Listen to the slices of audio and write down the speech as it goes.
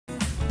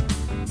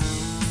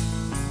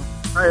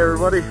Hi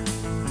everybody,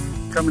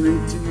 coming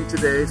into you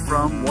today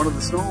from one of the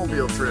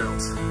snowmobile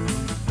trails.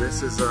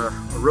 This is a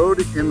road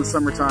in the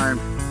summertime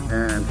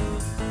and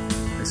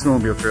a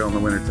snowmobile trail in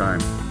the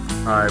wintertime.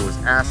 I was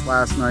asked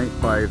last night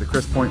by the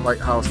Point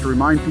Lighthouse to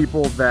remind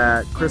people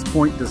that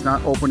Point does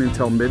not open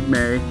until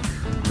mid-May.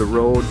 The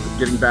road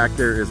getting back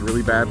there is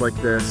really bad like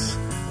this.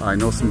 I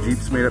know some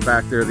Jeeps made it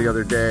back there the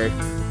other day,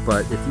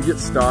 but if you get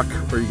stuck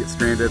or you get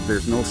stranded,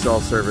 there's no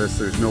cell service,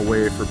 there's no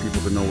way for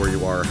people to know where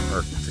you are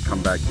or to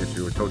come back and get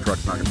you. A tow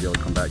truck's not gonna be able to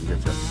come back and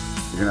get you.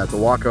 You're gonna have to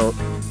walk out,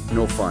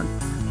 no fun.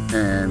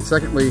 And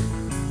secondly,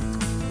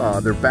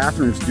 their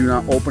bathrooms do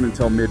not open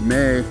until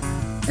mid-May,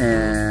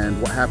 and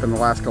what happened the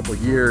last couple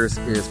of years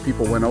is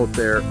people went out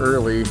there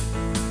early,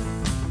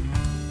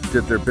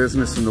 did their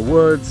business in the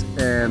woods,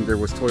 and there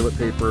was toilet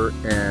paper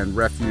and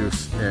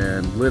refuse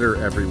and litter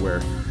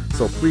everywhere.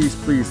 So please,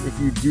 please, if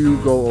you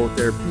do go out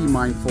there, be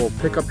mindful,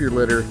 pick up your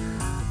litter,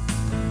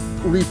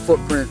 leave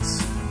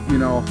footprints, you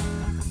know,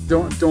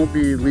 don't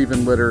be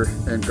leaving litter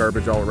and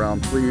garbage all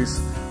around,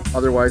 please.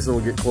 Otherwise it'll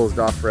get closed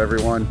off for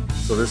everyone.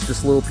 So this is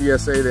just a little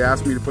PSA they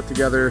asked me to put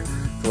together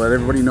to let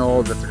everybody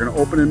know that they're gonna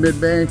open in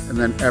mid-May, and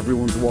then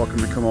everyone's welcome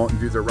to come out and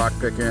do their rock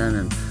picking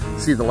and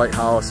see the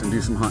lighthouse and do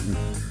some hunting.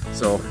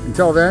 So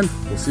until then,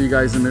 we'll see you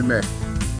guys in mid-May.